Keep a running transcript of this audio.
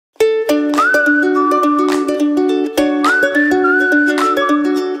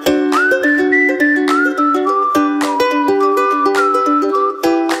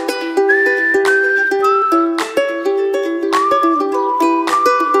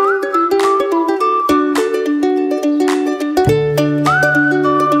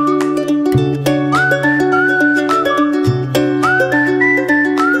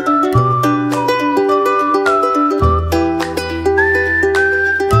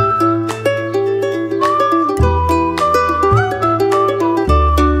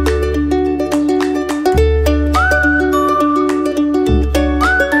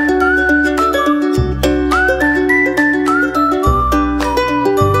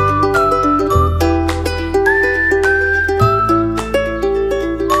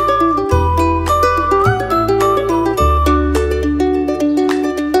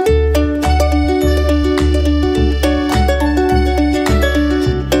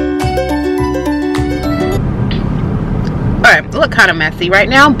kind of messy right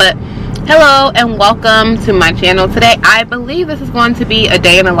now, but hello and welcome to my channel. Today I believe this is going to be a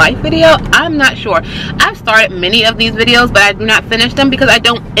day in a life video. I'm not sure. I've started many of these videos, but I do not finish them because I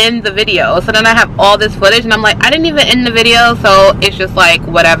don't end the video. So then I have all this footage and I'm like, I didn't even end the video, so it's just like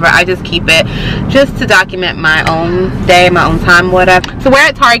whatever. I just keep it just to document my own day, my own time, whatever. So we're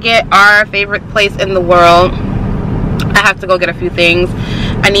at Target, our favorite place in the world. I have to go get a few things.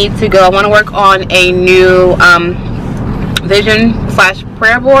 I need to go. I want to work on a new vision slash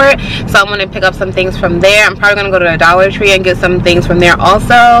prayer board, so I'm going to pick up some things from there. I'm probably going to go to the Dollar Tree and get some things from there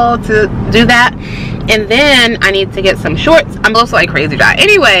also to do that. And then I need to get some shorts. I'm also like crazy dry.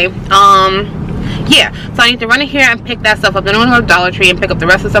 Anyway, yeah, so I need to run in here and pick that stuff up. Then I'm going to go to Dollar Tree and pick up the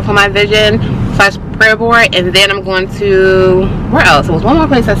rest of the stuff for my vision slash prayer board. And then I'm going to, where else? It was one more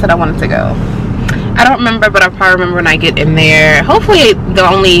place I said I wanted to go. I don't remember, but I'll probably remember when I get in there. Hopefully there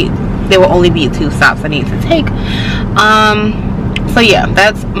will only be 2 stops I need to take. So yeah,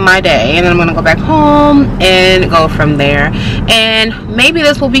 that's my day, and then I'm gonna go back home and go from there. And maybe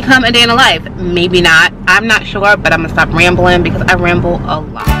this will become a day in the life, maybe not, I'm not sure, but I'm gonna stop rambling because I ramble a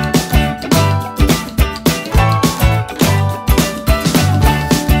lot.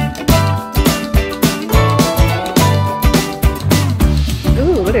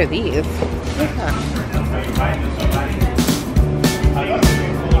 Ooh, what are these?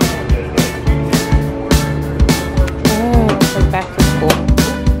 Back to school.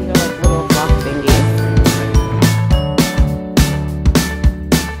 These are like little block thingies.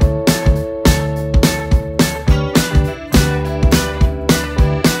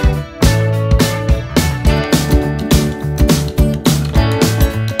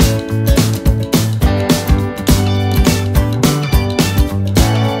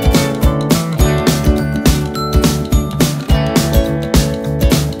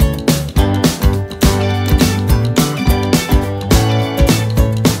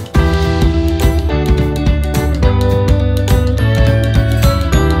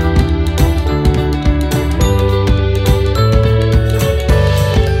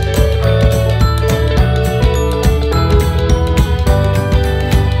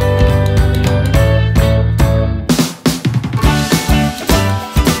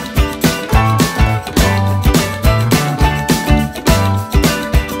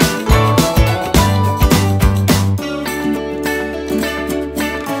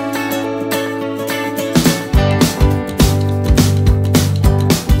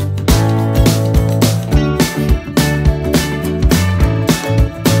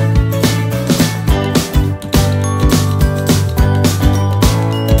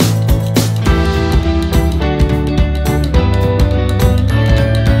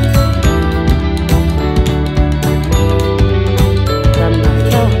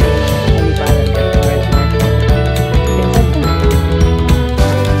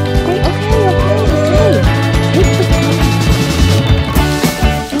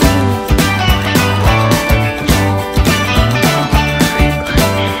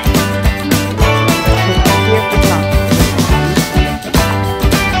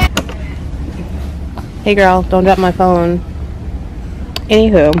 Hey girl, don't drop my phone.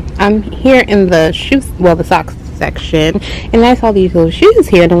 Anywho, I'm here in the shoes, well, the socks section, and I saw these little shoes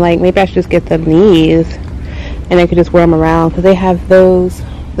here, and I'm like, maybe I should just get them these, and I could just wear them around, because they have those,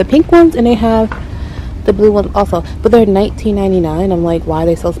 the pink ones, and they have the blue ones also, but they're $19.99. I'm like, why are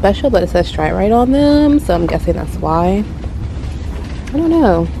they so special? But it says Strike Right on them, so I'm guessing that's why. I don't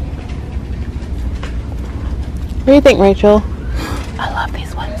know. What do you think, Rachel? I love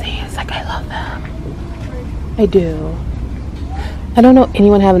these onesies. Like, I love them. I do. I don't know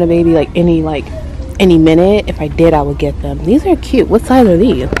anyone having a baby like any minute. If I did, I would get them. These are cute. What size are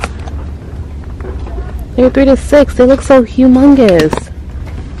these? They're 3 to 6. They look so humongous.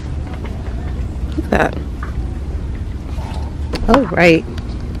 Look at that. Oh, right.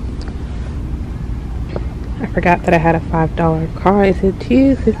 I forgot that I had a $5 card. Is it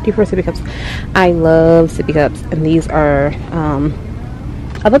 $2.50 for sippy cups? I love sippy cups, and these are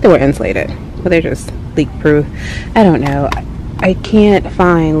I thought they were insulated, but they're just leak proof. I don't know. I can't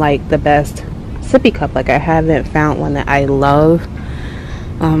find like the best sippy cup. Like, I haven't found one that I love.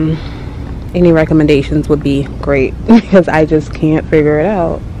 Any recommendations would be great because I just can't figure it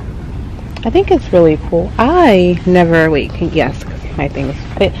out. I think it's really cool. I never, yes, my things.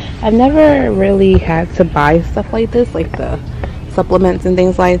 I've never really had to buy stuff like this, like the supplements and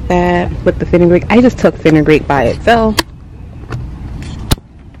things like that with the fenugreek. I just took fenugreek by itself.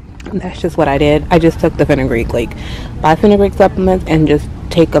 That's just what I did. I just took the fenugreek, like buy fenugreek supplements and just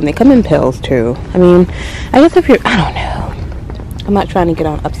take them. They come in pills too. I mean, I guess if you're, I don't know, I'm not trying to get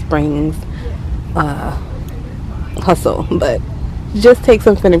on Upspring's hustle, but just take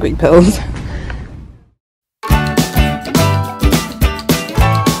some fenugreek pills.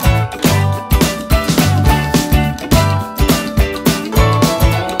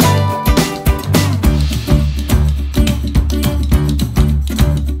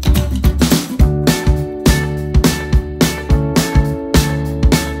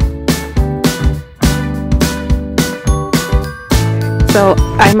 So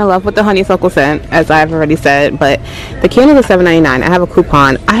I'm in love with the honeysuckle scent, as I've already said, but the candles are $7.99. I have a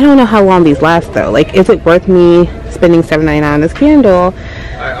coupon. I don't know how long these last though. Like, is it worth me spending $7.99 on this candle?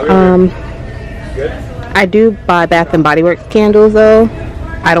 I do buy Bath and Body Works candles though.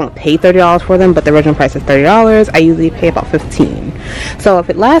 I don't pay $30 for them, but the original price is $30. I usually pay about $15. So if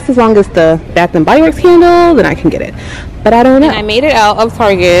it lasts as long as the Bath and Body Works candle, then I can get it. But I don't know. And I made it out of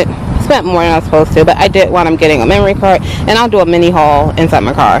Target. Spent more than I was supposed to, but I did when I'm getting a memory card, and I'll do a mini haul inside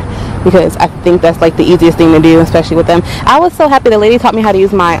my car because I think that's like the easiest thing to do, especially with them. I was so happy the lady taught me how to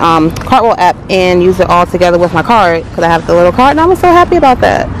use my Cartwheel app and use it all together with my card because I have the little card, and I was so happy about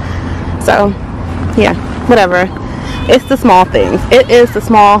that. So yeah, whatever. It's the small things. It is the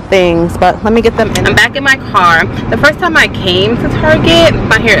small things, but let me get them in. I'm back in my car. The first time I came to Target,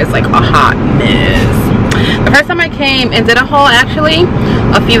 my hair is like a hot mess. The first time I came and did a haul, actually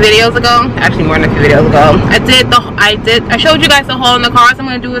a few videos ago, actually more than a few videos ago, I showed you guys the haul in the car, so I'm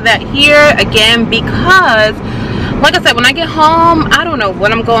going to do that here again because, like I said, when I get home, I don't know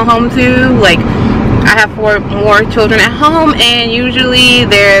what I'm going home to. Like, I have 4 more children at home, and usually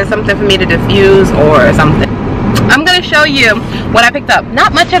there's something for me to diffuse or something. I'm going to show you what I picked up.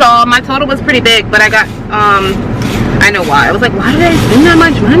 Not much at all. My total was pretty big, but I got, I know why. I was like, why did I spend that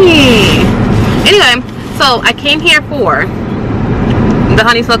much money? Anyway, so I came here for the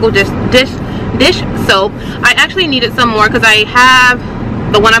honeysuckle dish soap. I actually needed some more because I have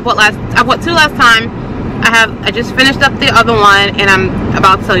the one I bought 2 last time. I just finished up the other one, and I'm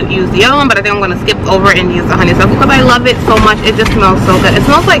about to use the other one, but I think I'm going to skip over and use the honeysuckle because I love it so much. It just smells so good. It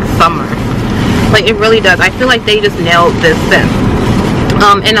smells like summer. Like, it really does. I feel like they just nailed this scent.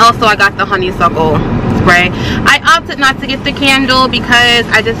 And also I got the honeysuckle spray. I opted not to get the candle because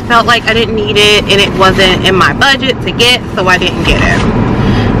I just felt like I didn't need it, and it wasn't in my budget to get, so I didn't get it.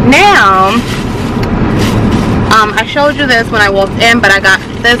 Now, I showed you this when I walked in, but I got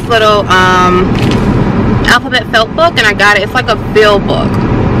this little alphabet felt book, and I got it. It's like a bill book,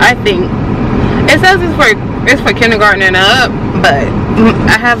 I think. It says it's for kindergarten and up, but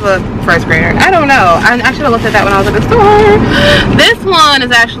I have a first grader. I don't know. I should have looked at that when I was at the store. This one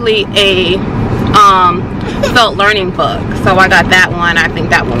is actually a felt learning book, so I got that one. I think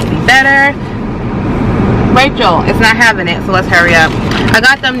that one will be better. Rachel is not having it, so let's hurry up. I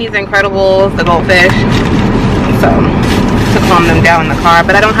got them these Incredibles, the goldfish, so to calm them down in the car,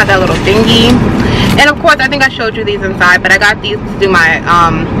 but I don't have that little thingy. And of course, I think I showed you these inside, but I got these to do my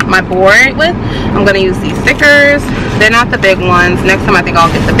my board with. I'm gonna use these stickers. They're not the big ones. Next time I think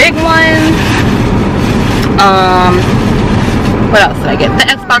I'll get the big ones. What else did I get? The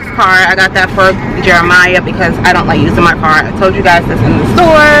Xbox card. I got that for Jeremiah because I don't like using my car. I told you guys this in the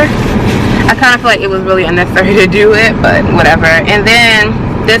store. I kind of feel like it was really unnecessary to do it, but whatever. And then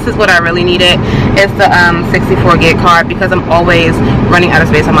this is what I really needed. It's the 64 gig card because I'm always running out of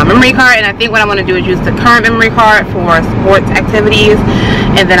space on my memory card, and I think what I want to do is use the current memory card for sports activities,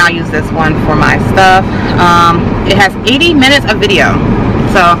 and then I'll use this one for my stuff. It has 80 minutes of video,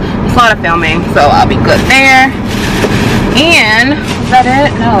 so it's a lot of filming, so I'll be good there. And is that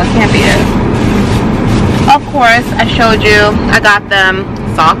it? No, it can't be it. Of course, I showed you I got them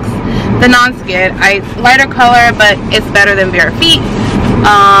socks, the non-skid. Lighter color, but it's better than bare feet.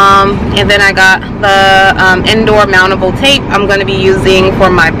 And then I got the indoor mountable tape I'm going to be using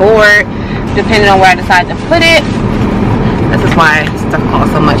for my board, depending on where I decide to put it. This is why stuff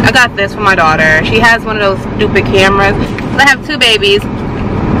costs so much. I got this for my daughter. She has one of those stupid cameras. I have 2 babies.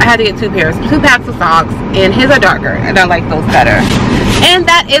 I had to get 2 packs of socks, and his are darker, and I like those better. And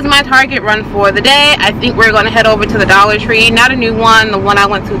that is my Target run for the day. I think we're going to head over to the Dollar Tree. Not a new one, the one I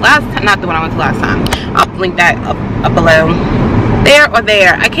went to last time. Not the one I went to last time. I'll link that up below. There or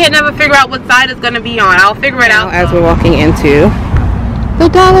there. I can't never figure out what side it's going to be on. I'll figure it out as we're walking into the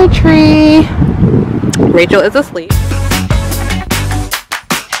Dollar Tree. Rachel is asleep.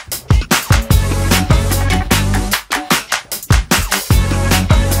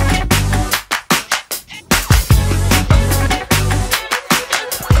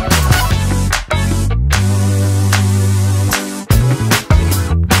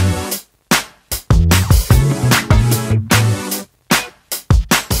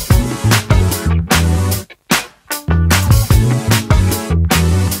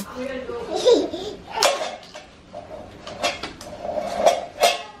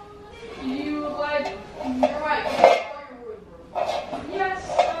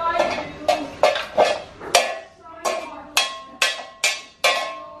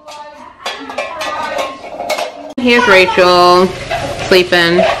 Here's Rachel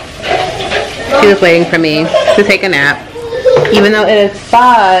sleeping. She was waiting for me to take a nap. Even though it is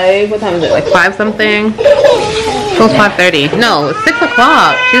 5, what time is it? Like 5 something? It's 5:30. No, it's 6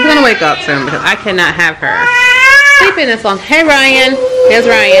 o'clock. She's gonna wake up soon because I cannot have her sleeping this long. Hey Ryan. Here's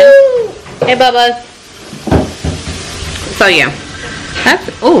Ryan. Hey Bubba. So yeah. That's,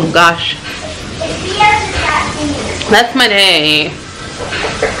 oh gosh. That's my day.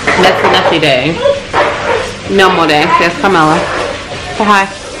 That's a messy day. No more day. There's Carmela. Say hi.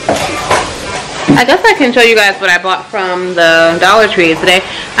 I guess I can show you guys what I bought from the Dollar Tree today.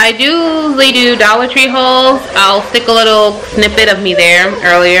 I usually do Dollar Tree hauls. I'll stick a little snippet of me there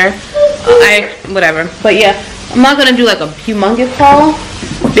earlier. Whatever. But yeah, I'm not gonna do like a humongous haul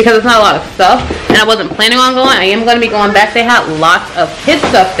because it's not a lot of stuff, and I wasn't planning on going. I am gonna be going back. They had lots of kids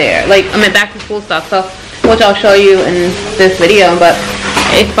stuff there, like I mean back to school stuff. So which I'll show you in this video. But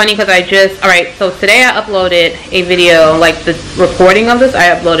it's funny because I just so today I uploaded a video, like the recording of this. I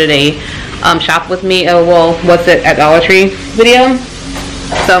uploaded a shop with me, well, what's it at Dollar Tree video.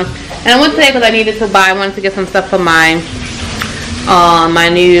 So, and I went today because I needed to buy, I wanted to get some stuff for my my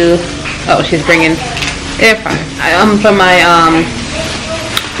new, oh she's bringing air fryer, for my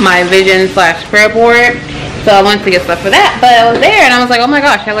my vision / prayer board. So I wanted to get stuff for that, but I was there and I was like, oh my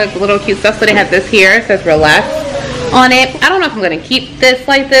gosh, I like little cute stuff. So they had this here, it says relax on it. I don't know if I'm gonna keep this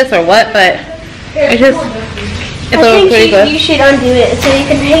like this or what, but it just, I think you should undo it so you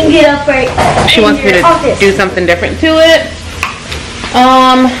can hang it up right. She wants me to do something different to it.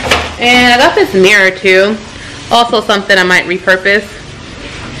 And I got this mirror too. Also something I might repurpose.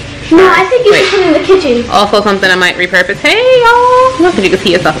 No, I think you should put it in the kitchen. Also something I might repurpose. Hey y'all! Look, you can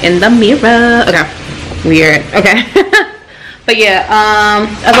see yourself in the mirror. Okay. Weird. Okay. But yeah, I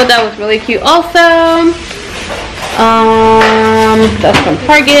thought that was really cute also. That's from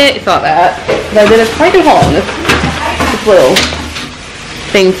Target. It's all that. I did a Target haul in this little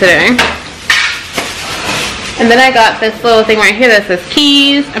thing today. And then I got this little thing right here that says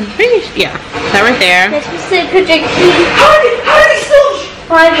keys. I'm pretty sure, yeah, that right there. That's specific keys. How are they still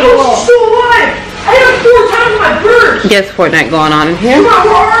alive? I have 4 times my bird. Yes, Fortnite going on in here. Where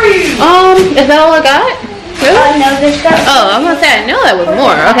are you? Is that all I got? Really? No, there's stuff. Oh, I was gonna say I know that was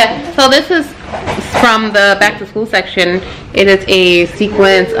more. Okay, so this is from the back to school section. It is a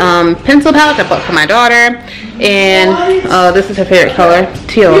sequence pencil pouch I bought for my daughter, and this is her favorite color,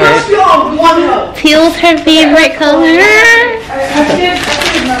 teal. Teal's her favorite color.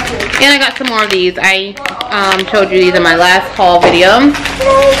 And I got some more of these. I showed you these in my last haul video.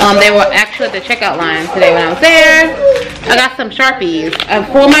 They were actually at the checkout line today when I was there. I got some Sharpies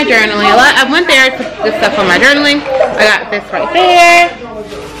for my journaling. I went there to get stuff for my journaling. I got this right there.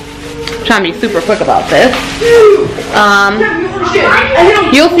 I'm trying to be super quick about this.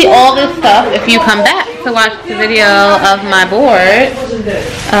 You'll see all this stuff if you come back to watch the video of my board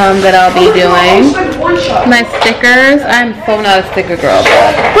that I'll be doing. My stickers. I'm so not a sticker girl.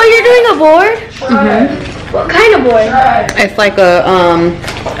 Well, you're doing a board? Mm-hmm. What kind of board? It's like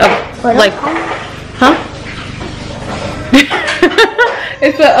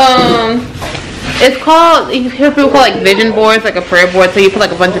it's called, you hear people call like vision boards, like a prayer board. So you put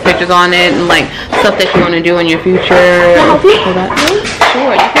like a bunch of pictures on it and like stuff that you want to do in your future. Sure, you can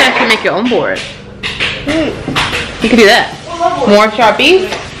actually make your own board. You could do that. More Sharpies.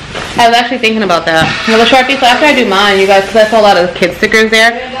 I was actually thinking about that. Another Sharpie. So after I do mine, you guys, because I saw a lot of kids stickers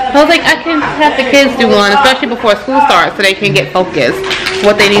there, I was like, I can have the kids do one, especially before school starts, so they can get focused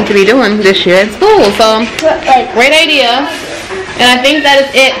what they need to be doing this year at school. So great idea. And I think that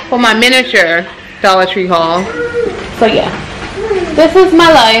is it for my miniature Dollar Tree haul. So yeah, this is my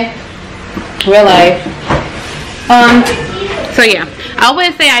life, real life. So yeah, I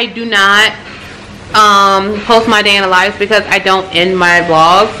always say I do not post my day in the lives because I don't end my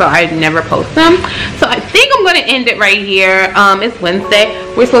vlogs, so I never post them. So I think I'm gonna end it right here. It's Wednesday.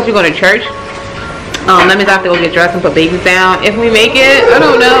 We're supposed to go to church. That means I have to go get dressed and put babies down. If we make it, I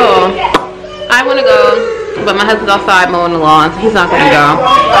don't know. I want to go, but my husband's outside mowing the lawn, so he's not gonna go.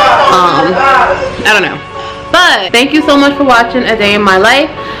 I don't know. But thank you so much for watching a day in my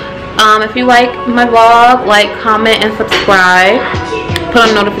life. If you like my vlog, like, comment, and subscribe. Put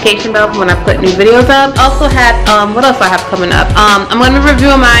on the notification bell for when I put new videos up. Also had what else do I have coming up? I'm gonna be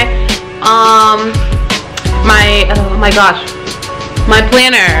reviewing my oh my gosh, my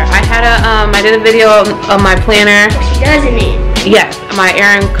planner. I had I did a video of my planner. She doesn't it? Yes, my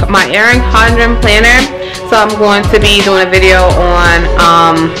Erin Condren planner. So I'm going to be doing a video on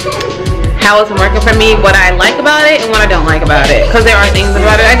how it's working for me, what I like about it and what I don't like about it, because there are things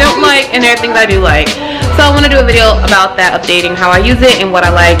about it I don't like and there are things I do like. So I want to do a video about that, updating how I use it and what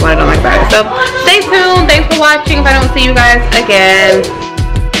I like, what I don't like about it. So stay tuned. Thanks for watching. If I don't see you guys again,